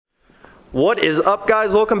What is up,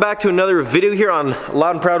 guys? Welcome back to another video here on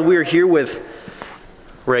Loud and Proud. We are here with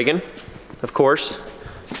Reagan, of course.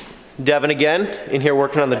 Devin again, in here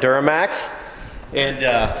working on the Duramax. And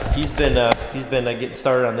he's been getting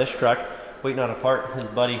started on this truck, waiting on a part. His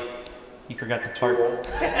buddy, he forgot the part.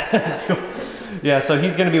 Yeah, so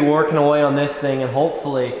he's gonna be working away on this thing, and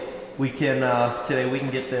hopefully we can, today we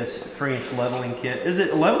can get this 3-inch leveling kit. Is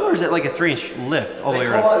it level or is it like a 3-inch lift all the way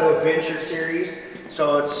around? They call it an adventure series,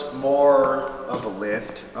 so it's more of a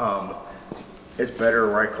lift. It's better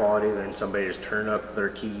ride quality than somebody just turned up their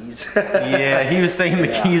keys. Yeah, he was saying the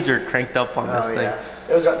keys are cranked up on this thing.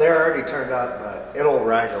 They're already turned up, but it'll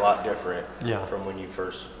ride a lot different from when you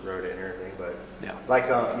first rode it and everything. But like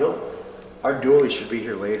our dually should be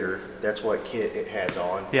here later. That's what kit it has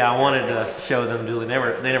on. Yeah, I wanted to show them dually.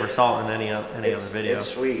 They never saw it in any other video. It's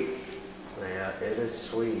sweet. Yeah, it is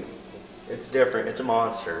sweet. It's different. It's a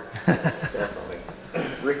monster. Definitely.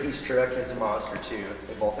 Ricky's truck is a monster too.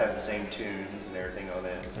 They both have the same tunes and everything on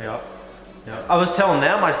it. So. Yeah. I was telling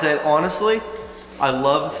them, I said, honestly, I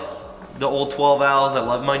loved the old 12 valves. I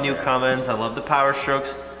love my new Cummins. I love the Power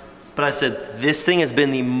Strokes. But I said, this thing has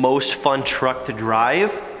been the most fun truck to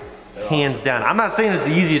drive, hands down. I'm not saying it's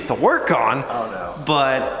the easiest to work on,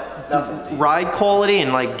 but ride quality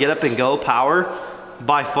and like get up and go power,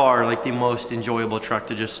 by far like the most enjoyable truck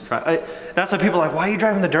to just drive. That's why people are like, why are you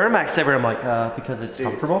driving the Duramax ever? I'm like, because it's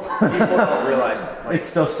comfortable. People don't realize. Like, it's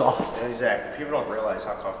so soft. Exactly. People don't realize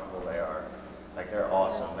how comfortable they are. Like, they're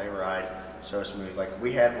awesome. They ride so smooth. Like,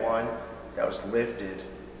 we had one that was lifted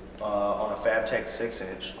on a FabTech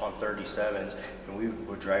 6-inch on 37s, and we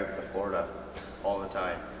would drive it to Florida all the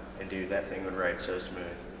time. And dude, that thing would ride so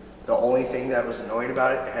smooth. The only thing that was annoying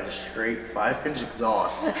about it, it had a straight 5-inch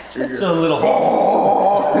exhaust. So you're just a little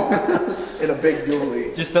in a big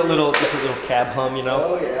dually. Just a little cab hum, you know?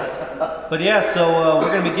 Oh yeah. But yeah, so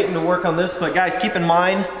we're gonna be getting to work on this. But guys, keep in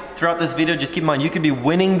mind, throughout this video, just keep in mind, you could be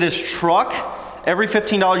winning this truck. Every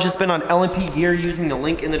 $15 you spend on LNP Gear using the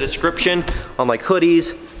link in the description on like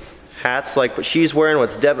hoodies, hats like what she's wearing,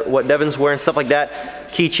 what Devin's wearing, stuff like that.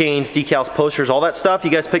 Keychains, decals, posters, all that stuff.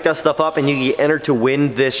 You guys pick that stuff up and you get entered to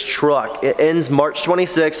win this truck. It ends March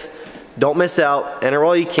 26th. Don't miss out. Enter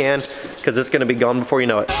all you can because it's gonna be gone before you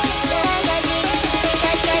know it.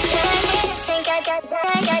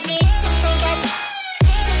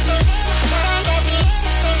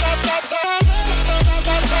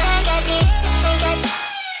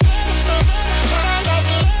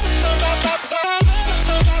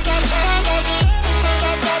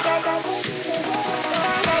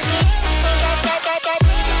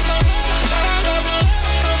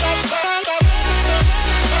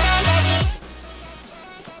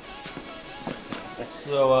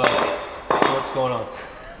 So, what's going on?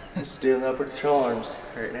 Just doing the upper control arms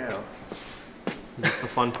right now. Is this the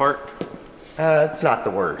fun part? It's not the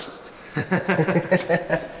worst.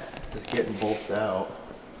 Just getting bolts out.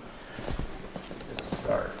 It's a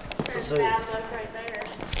start. There's a bad look right there.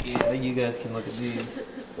 Yeah, you guys can look at these.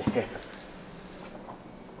 Yeah.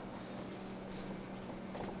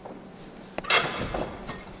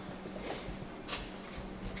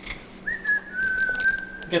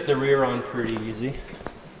 Get the rear on pretty easy.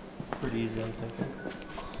 Pretty easy, I'm thinking.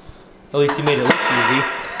 At least he made it look easy.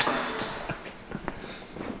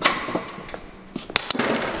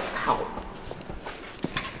 Ow.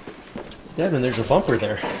 Devin, there's a bumper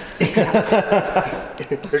there.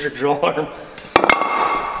 There's your drill arm.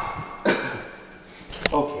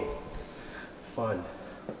 Okay. Fun.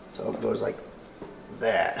 So it goes like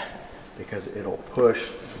that because it'll push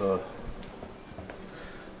the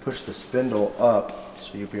spindle up.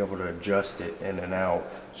 So you'll be able to adjust it in and out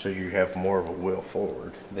so you have more of a wheel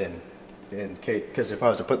forward than in case, because if I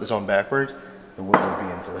was to put this on backwards, the wheel would be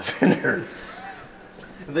into the fender.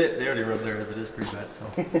 They already rubbed there as it is pretty bad, so.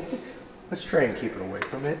 Let's try and keep it away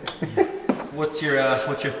from it. What's your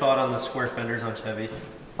thought on the square fenders on Chevys?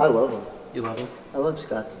 I love them. You love them? I love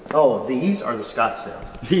Scotts. Oh, these are the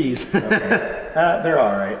Scottsdales. These. Okay. They're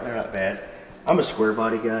all right. They're not bad. I'm a square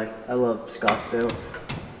body guy. I love Scottsdales.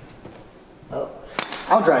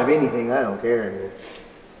 I'll drive anything, I don't care.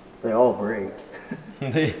 They all break.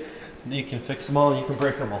 You can fix them all, you can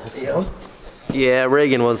break them all. So. Yep. Yeah,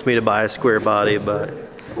 Reagan wants me to buy a square body, but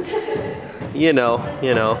you know.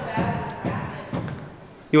 You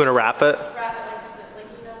want to wrap it?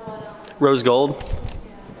 Rose gold?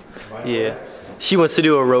 Yeah. She wants to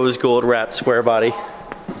do a rose gold wrapped square body. I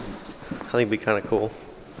think it'd be kind of cool.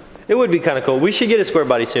 It would be kind of cool. We should get a square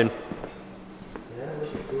body soon.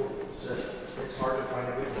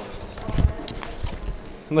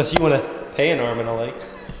 Unless you want to pay an arm and a leg.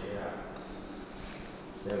 Yeah.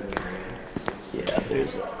 $7 grand. Yeah,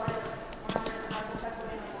 there's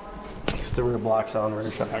the rear blocks on, rear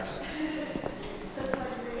shocks.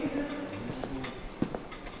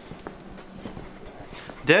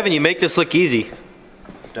 Devin, you make this look easy.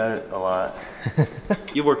 I've done it a lot.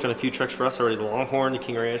 You've worked on a few trucks for us already. The Longhorn, the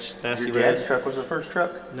King Ranch, Nasty Your Red. dad's truck was the first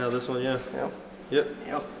truck? No, this one, yeah. Yep.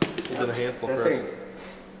 Yep. You've done a handful for us.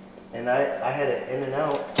 And I had it in and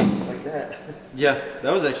out like that. Yeah,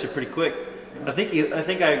 that was actually pretty quick. I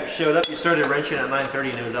think I showed up. You started wrenching at 9:30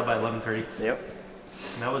 and it was out by 11:30. Yep.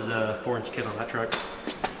 And that was a 4-inch kit on that truck.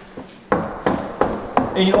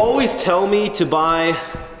 And you always tell me to buy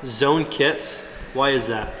zone kits. Why is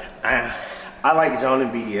that? I like Zone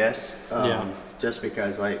and BDS. Yeah. Just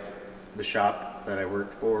because like the shop that I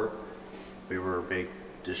worked for, we were big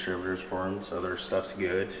distributors for them, so their stuff's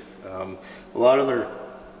good. A lot of their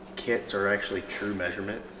kits are actually true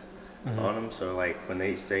measurements on them. So like when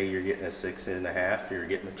they say you're getting a 6.5, you're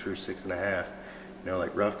getting a true 6.5. You know,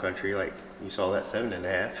 like rough country, like you saw that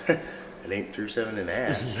 7.5. It ain't true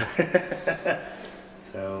 7.5.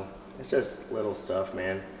 So it's just little stuff,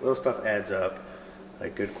 man. Little stuff adds up.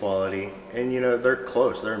 Like good quality, and you know they're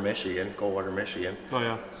close. They're in Michigan, Coldwater, Michigan. Oh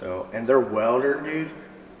yeah. So and their welder, dude.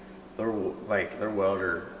 Their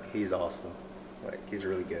welder. He's awesome. Like he's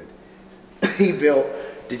really good. He built.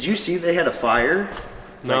 Did you see they had a fire?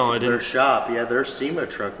 No, like, I didn't. Their shop, yeah, their SEMA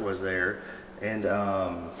truck was there, and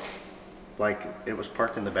like it was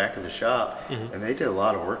parked in the back of the shop, and they did a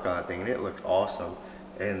lot of work on that thing, and it looked awesome.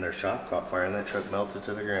 And their shop caught fire, and that truck melted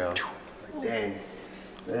to the ground. Like dang.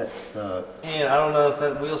 That sucks. Man, I don't know if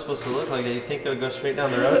that wheel's supposed to look like that. You think it'll go straight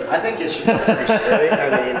down the road? I think it should go pretty straight.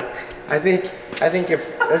 I mean, I think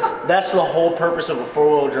if that's the whole purpose of a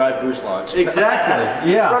 4-wheel drive boost launch.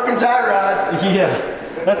 Exactly. Yeah. Broken tie rods. Yeah.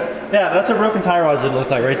 That's what broken tie rods would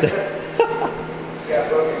look like right there. Yeah,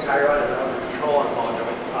 broken tie rod and the control arm module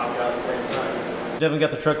popped out at the same time. Devin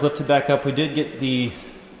got the truck lifted back up. We did get the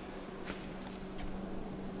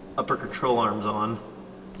upper control arms on.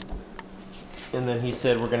 And then he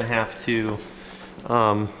said we're gonna have to,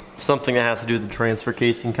 something that has to do with the transfer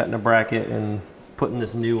casing, cutting a bracket and putting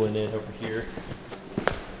this new one in over here.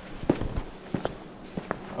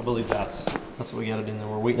 I believe that's what we got it in there.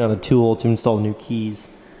 We're waiting on a tool to install new keys.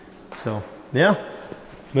 So yeah,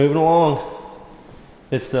 moving along.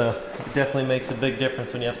 It's definitely makes a big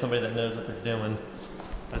difference when you have somebody that knows what they're doing.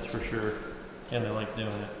 That's for sure. And they like doing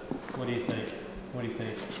it. What do you think? What do you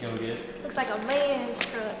think? Going good? Looks like a man's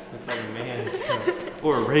truck. Looks like a man's truck.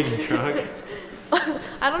 Or a Reagan truck.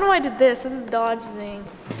 I don't know why I did this. This is the Dodge thing.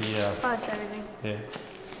 Yeah. Flash everything. Yeah.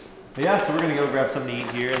 But yeah, so we're gonna go grab something to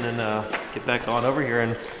eat here and then get back on over here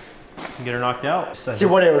and get her knocked out. See,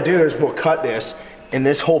 what it will do is we'll cut this, and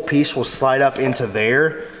this whole piece will slide up into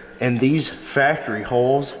there, and these factory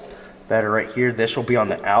holes that are right here, this will be on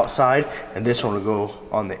the outside, and this one will go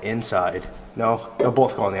on the inside. No, they'll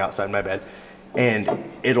both go on the outside, my bad. And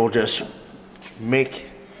it'll just make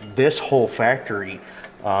this whole factory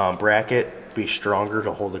bracket be stronger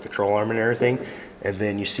to hold the control arm and everything. And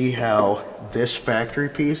then you see how this factory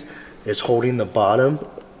piece is holding the bottom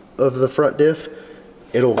of the front diff.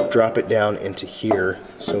 It'll drop it down into here,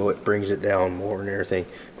 so it brings it down more and everything.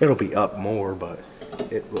 It'll be up more, but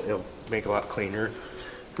it'll make it a lot cleaner,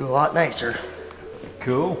 a lot nicer.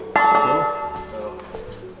 Cool. Cool. So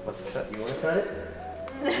let's cut. You want to cut it?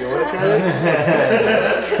 You want to cut it?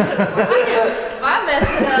 If I mess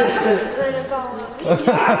it up, then it's all on me.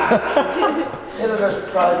 It'll just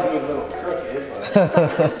probably be a little crooked,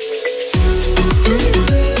 but...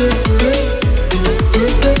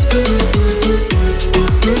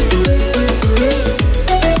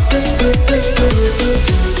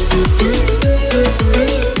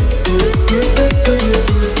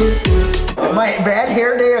 My bad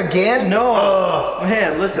hair day again? No.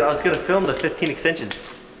 Man, listen, I was gonna film the 15 extensions.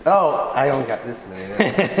 Oh, I only got this many.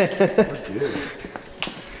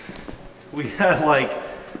 We had like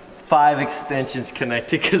 5 extensions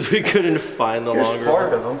connected because we couldn't find the longer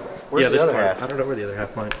part ones. of them. Where's the other half? I don't know where the other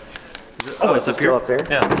half went. Oh, it's up here? still up there?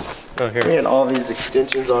 Yeah. Oh, here. And all these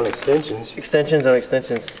extensions on extensions Extensions on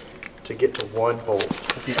extensions. to get to one bolt.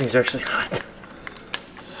 These things are actually hot.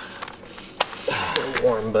 They're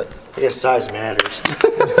warm, but. Yeah, size matters.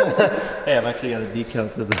 Hey, I've actually got a decal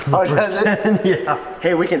that says that. Oh, does it? Yeah.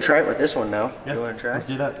 Hey, we can try it with this one now. Yeah, You want to try? let's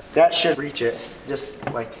do that. That should reach it, just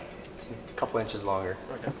like a couple inches longer.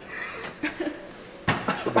 Okay.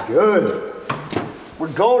 Should be good. We're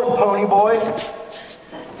golden, pony boy.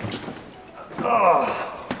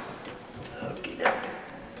 Oh. Okay, now.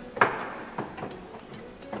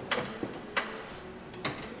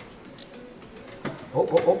 Oh,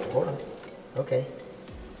 hold on. Okay.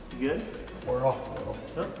 You good? We're off a little.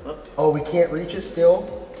 Oh. Oh, we can't reach it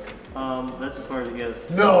still? That's as far as it goes.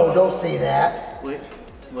 No, don't say that.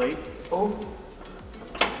 Wait. Oh.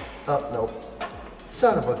 Oh, no.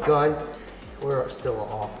 Son of a gun. We're still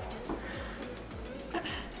off.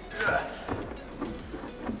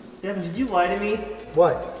 Devin, did you lie to me?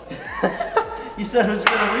 What? You said it was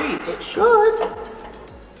gonna reach. It should.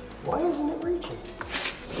 Why isn't it reaching?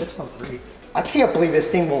 This one's great. I can't believe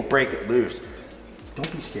this thing won't break it loose.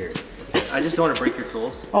 Don't be scared. I just don't want to break your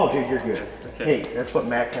tools. Oh, dude, you're good. Okay. Hey, that's what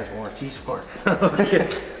Mac has warranties for. Okay.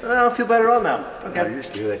 Well, I feel better on now. Okay. No, you're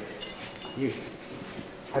good. You.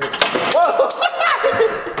 Whoa!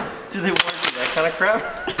 Do they warranty that kind of crap?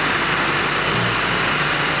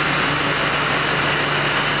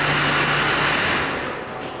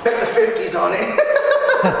 Put the 50s on it.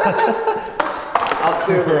 I'll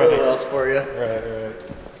clear the rails for you. Right.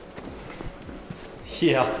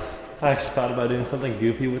 Yeah, I actually thought about doing something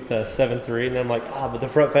goofy with the 7.3, and then I'm like, but the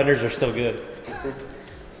front fenders are still good.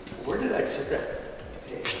 Where did I set that?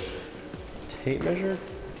 Tape measure?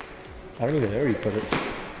 I don't even know where you put it.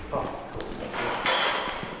 Oh,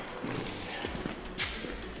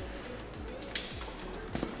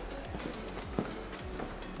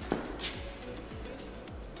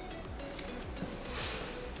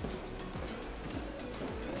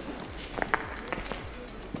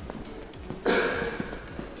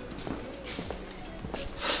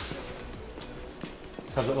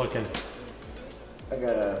 How's it looking? I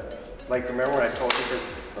gotta, like, remember when I told you there's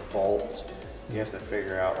the bolts? You have to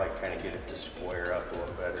figure out, like, kind of get it to square up a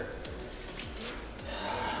little better.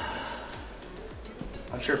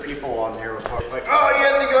 I'm sure people on there were probably like, oh, you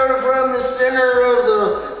have to go from the center of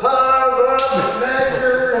the hub up and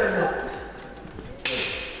measure.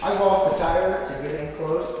 I go off the tire to get in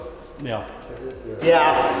close. Yeah.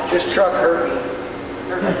 Yeah, this truck hurt me.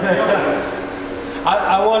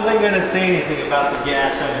 I wasn't going to say anything about the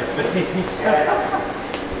gash on your face.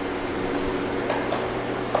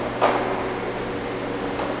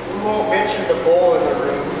 We won't mention the bowl in the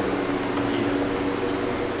room.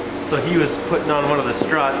 So he was putting on one of the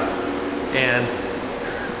struts, and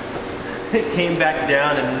it came back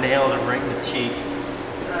down and nailed him right in the cheek.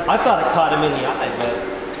 I thought it caught him in the eye, but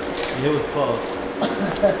it was close.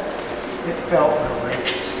 It felt great.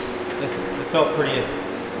 It felt pretty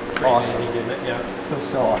awesome, didn't it? Yeah. It was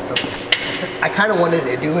so awesome. I kind of wanted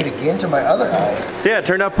to do it again to my other eye. So yeah, it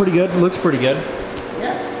turned out pretty good. It looks pretty good.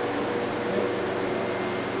 Yeah.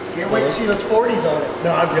 Can't wait to see those 40s on it.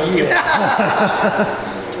 No, I'm joking.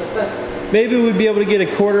 Maybe we'd be able to get a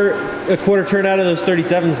quarter turn out of those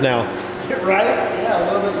 37s now. Right? Yeah,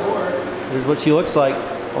 a little bit more. Here's what she looks like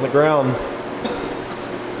on the ground.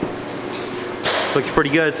 Looks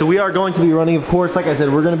pretty good. So we are going to be running, of course, like I said,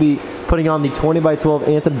 we're going to be putting on the 20x12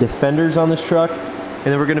 Anthem Defenders on this truck, and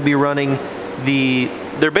then we're going to be running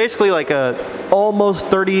they're basically like a almost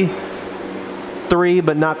 33,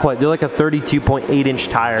 but not quite. They're like a 32.8 inch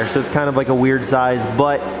tire, so it's kind of like a weird size,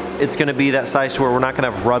 but it's going to be that size to where we're not going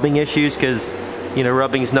to have rubbing issues, because, you know,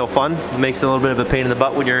 rubbing's no fun. It makes it a little bit of a pain in the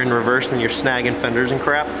butt when you're in reverse and you're snagging fenders and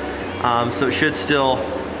crap. So it should still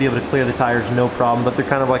be able to clear the tires no problem, but they're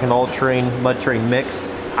kind of like an all-terrain, mud-terrain mix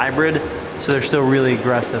hybrid, so they're still really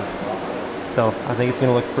aggressive. So I think it's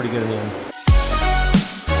going to look pretty good in the end.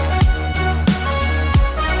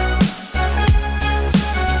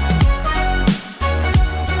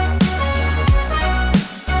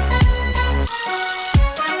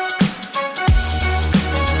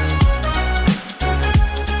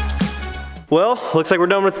 Well, looks like we're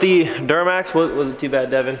done with the Duramax. Was it too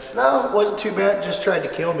bad, Devin? No, it wasn't too bad. Just tried to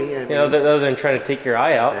kill me. I mean, You know, other than trying to take your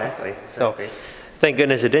eye out. Exactly. So, thank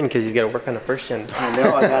goodness it didn't, because he's got to work on the first gen. I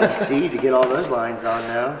know. I got a C to get all those lines on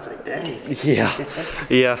now. It's like, dang. Yeah,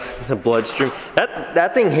 yeah, the bloodstream.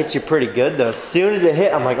 That thing hit you pretty good though. As soon as it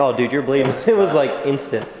hit, I'm like, oh, dude, you're bleeding. It was like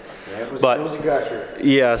instant. Yeah, it was a gusher.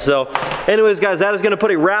 Yeah, so anyways, guys, that is going to put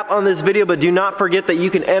a wrap on this video, but do not forget that you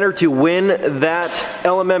can enter to win that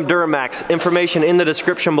LMM Duramax. Information in the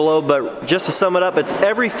description below, but just to sum it up, it's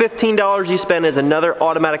every $15 you spend is another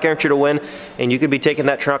automatic entry to win, and you could be taking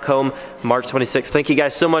that truck home March 26th. Thank you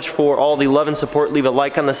guys so much for all the love and support. Leave a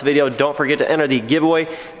like on this video. Don't forget to enter the giveaway.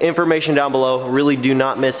 Information down below. Really do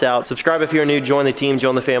not miss out. Subscribe if you're new, join the team,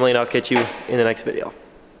 join the family, and I'll catch you in the next video.